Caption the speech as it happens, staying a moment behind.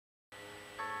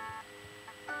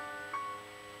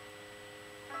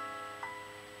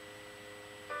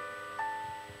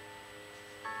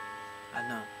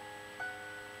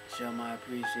show my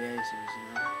appreciations,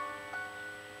 you know.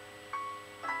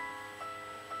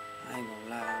 I ain't gonna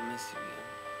lie, I miss you,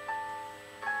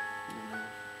 you know.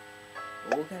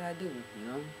 But what can I do, you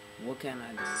know? What can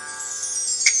I do?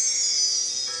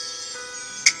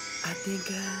 I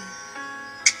think I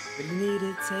really need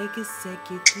to take a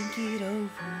second, think it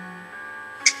over.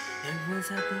 And once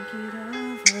I think it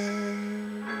over,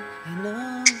 and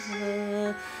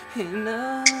over, and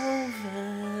over,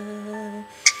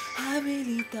 I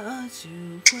really thought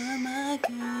you were my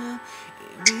girl,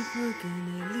 and we were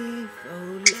gonna live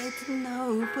like the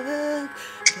notebook,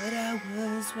 but I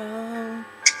was wrong.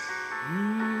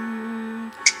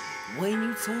 When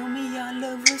you told me our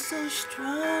love was so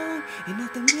strong, and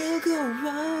nothing will go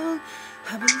wrong,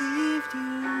 I believed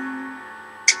you.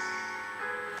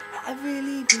 I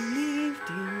really believed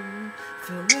you.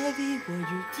 For every word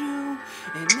you threw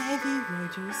and every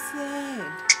word you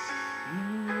said.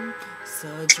 So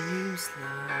dream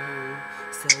slow,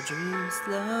 so dream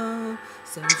slow,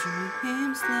 so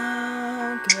dream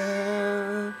slow,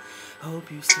 girl. Hope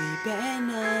you sleep at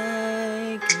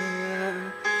night,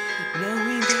 girl,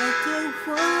 knowing that the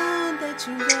one that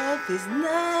you love is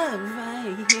not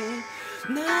right here,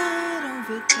 not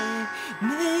over there,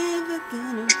 never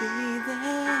gonna be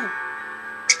there.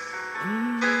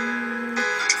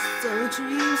 So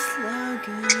dream slow,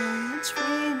 girl,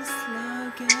 dream slow,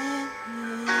 girl.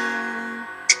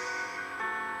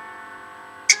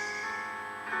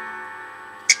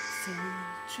 So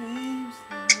dream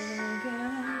slow,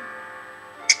 girl.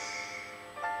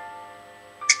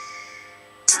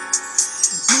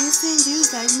 Missing you's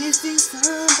like missing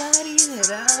somebody that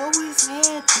I always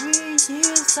had. 3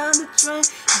 years on the train.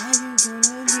 How you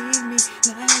gonna leave me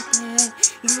like that?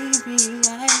 Leave me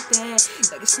like that?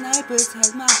 Like a sniper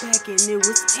had my back and it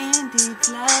was ended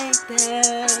like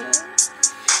that.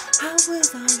 I was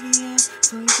all here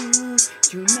for you.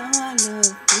 You know I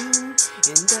love you,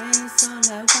 and that's all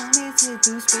I wanted to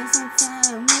do. Spend some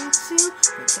time with you,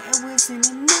 but that wasn't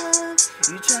enough.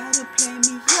 You tried to play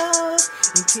me off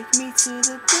and kick me to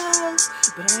the dust,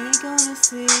 but I ain't gonna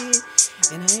sit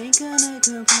and I ain't gonna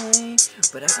complain.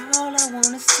 But all I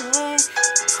wanna say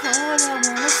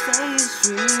is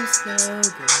dream slow,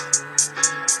 girl.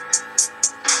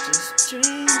 Just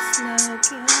dream slow,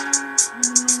 girl.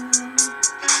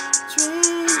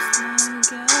 Dream slow,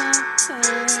 girl.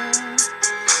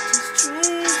 Just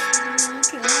dream slow,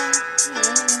 girl.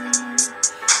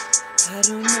 I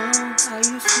don't know how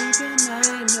you sleep at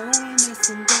night, knowing that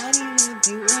somebody loved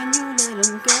you and you let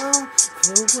them go.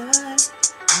 For what?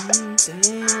 Then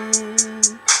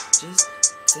just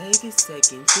take a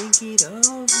second, think it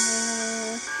over,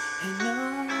 and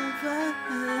over,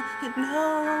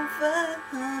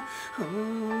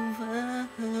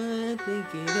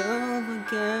 think it over,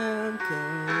 girl,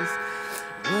 'cause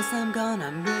once I'm gone,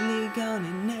 I'm really gone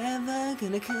and never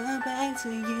gonna come back to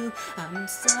you. I'm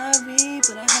sorry,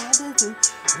 but I have to do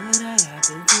what I have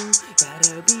to do.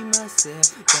 Gotta be myself,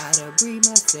 gotta breathe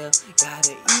myself,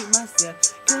 gotta eat myself,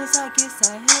 'cause I guess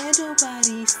I had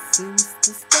nobody since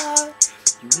the start.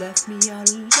 You left me all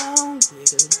alone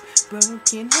with a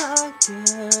broken heart,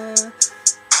 girl.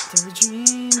 So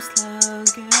dream slow,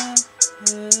 girl.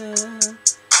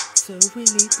 So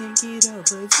really think it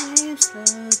over, dream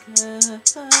slow, girl.